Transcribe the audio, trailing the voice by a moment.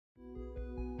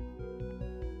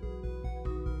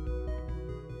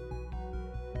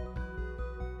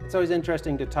It's always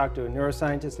interesting to talk to a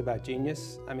neuroscientist about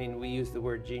genius. I mean, we use the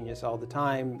word genius all the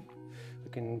time.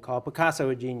 We can call Picasso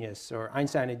a genius, or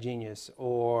Einstein a genius,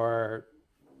 or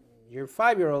your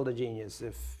 5-year-old a genius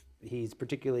if he's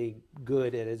particularly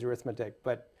good at his arithmetic.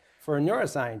 But for a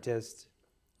neuroscientist,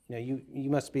 you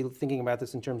must be thinking about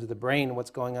this in terms of the brain and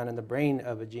what's going on in the brain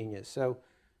of a genius. So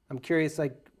I'm curious,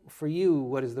 for you,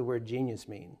 what does the word genius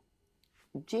mean?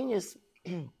 Genius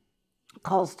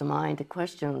calls to mind the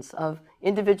questions of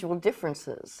individual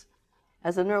differences.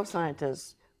 As a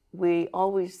neuroscientist, we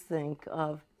always think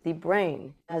of the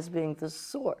brain as being the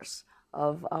source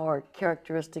of our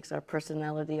characteristics, our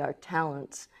personality, our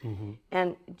talents. Mm-hmm.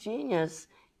 And genius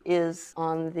is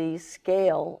on the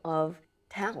scale of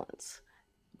talents.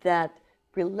 That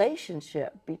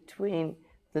relationship between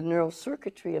the neural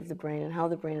circuitry of the brain and how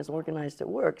the brain is organized, it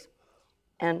works,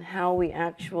 and how we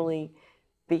actually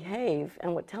behave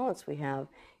and what talents we have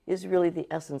is really the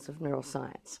essence of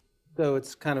neuroscience. So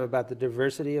it's kind of about the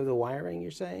diversity of the wiring,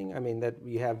 you're saying? I mean, that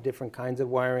you have different kinds of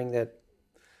wiring that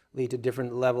lead to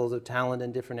different levels of talent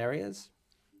in different areas?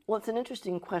 Well, it's an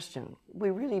interesting question. We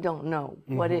really don't know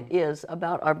what it is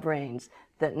about our brains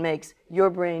that makes your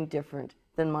brain different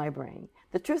than my brain.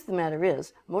 The truth of the matter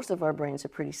is, most of our brains are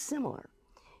pretty similar.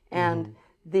 And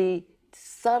the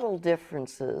subtle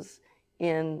differences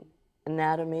in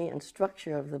anatomy and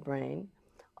structure of the brain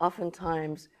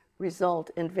oftentimes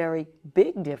result in very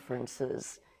big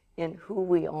differences in who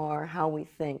we are, how we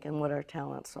think, and what our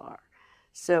talents are.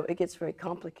 So it gets very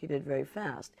complicated very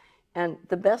fast. And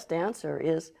the best answer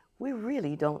is we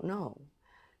really don't know.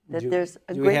 There's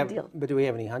a great deal. But do we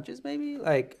have any hunches maybe?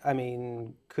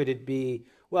 Could it be,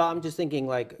 well, I'm just thinking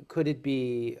could it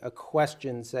be a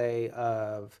question, say,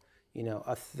 of,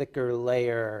 a thicker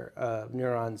layer of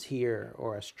neurons here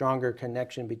or a stronger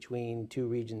connection between two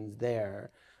regions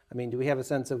there? I mean, do we have a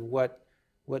sense of what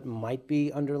might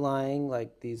be underlying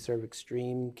these sort of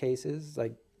extreme cases?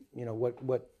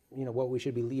 What we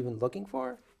should be even looking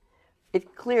for? It's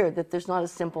clear that there's not a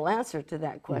simple answer to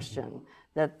that question,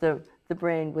 that the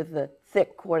brain with the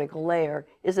thick cortical layer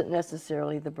isn't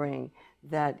necessarily the brain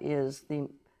that is the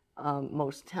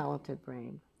most talented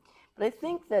brain. But I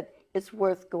think that it's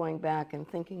worth going back and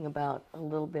thinking about a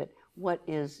little bit, what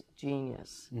is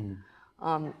genius?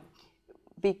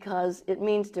 Because it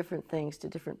means different things to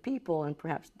different people and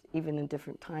perhaps even in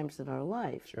different times in our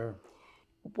life. Sure.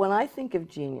 When I think of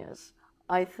genius,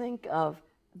 I think of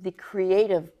the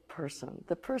creative person,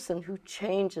 the person who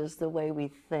changes the way we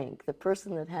think, the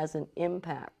person that has an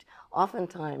impact,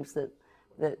 oftentimes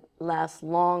that lasts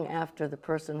long after the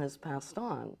person has passed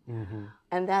on.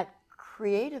 And that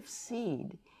creative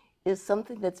seed is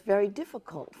something that's very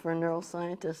difficult for a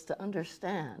neuroscientist to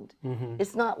understand.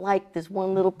 It's not like there's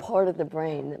one little part of the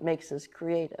brain that makes us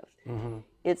creative.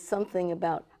 It's something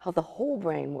about how the whole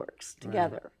brain works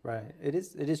together. Right. It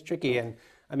is tricky, and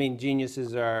I mean,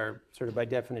 geniuses are sort of by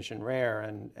definition rare,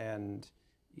 and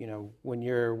when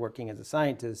you're working as a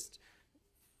scientist,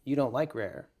 you don't like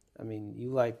rare. I mean, you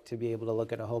like to be able to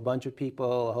look at a whole bunch of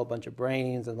people, a whole bunch of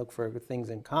brains, and look for things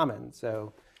in common.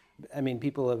 So, I mean,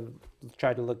 people have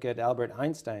tried to look at Albert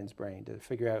Einstein's brain to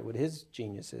figure out what his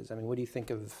genius is. I mean, what do you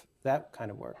think of that kind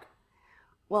of work?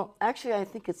 Well, actually, I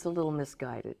think it's a little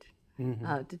misguided,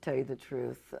 to tell you the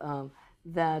truth.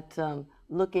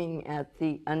 Looking at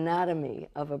the anatomy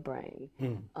of a brain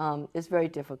is very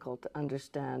difficult to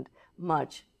understand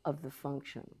much of the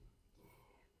function.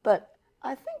 But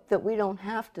I think that we don't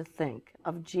have to think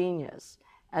of genius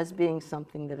as being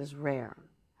something that is rare.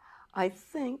 I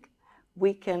think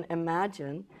we can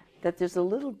imagine that there's a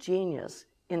little genius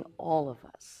in all of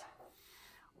us.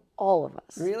 All of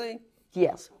us. Really?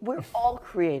 Yes, we're all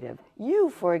creative. You,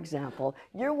 for example,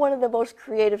 you're one of the most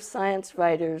creative science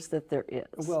writers that there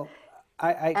is. Well,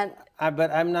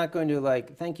 but I'm not going to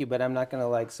thank you, but I'm not going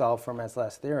to solve Fermat's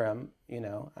last theorem.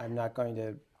 I'm not going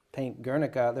to paint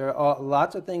Guernica. There are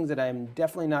lots of things that I'm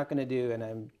definitely not going to do, and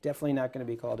I'm definitely not going to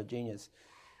be called a genius.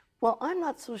 Well, I'm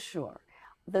not so sure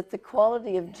that the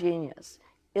quality of genius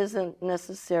isn't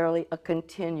necessarily a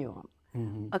continuum,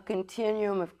 a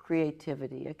continuum of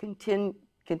creativity, a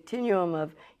continuum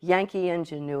of Yankee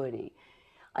ingenuity.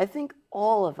 I think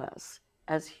all of us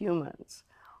as humans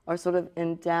are sort of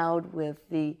endowed with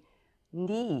the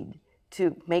need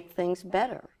to make things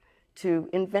better, to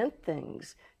invent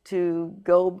things, to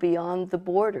go beyond the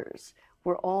borders.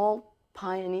 We're all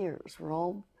pioneers. We're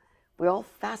all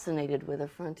fascinated with the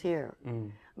frontier.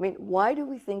 I mean, why do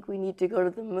we think we need to go to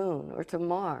the moon or to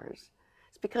Mars?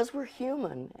 It's because we're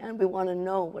human and we want to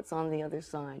know what's on the other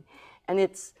side. And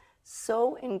it's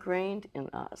so ingrained in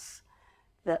us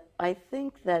that I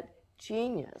think that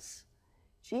genius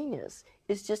genius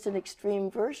is just an extreme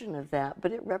version of that,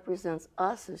 but it represents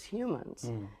us as humans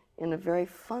in a very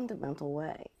fundamental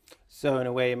way. So in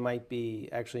a way, it might be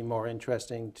actually more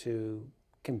interesting to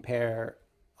compare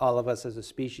all of us as a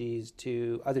species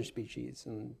to other species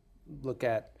and look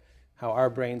at how our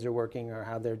brains are working or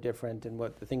how they're different and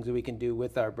what the things that we can do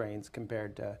with our brains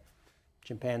compared to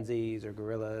chimpanzees or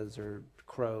gorillas or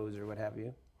crows or what have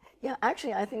you. Yeah,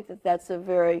 actually, I think that that's a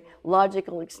very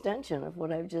logical extension of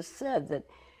what I've just said,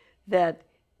 that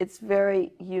it's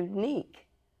very unique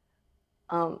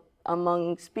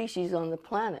among species on the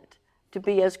planet to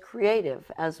be as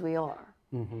creative as we are.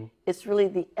 Mm-hmm. It's really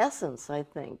the essence, I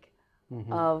think,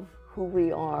 of who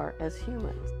we are as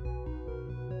humans.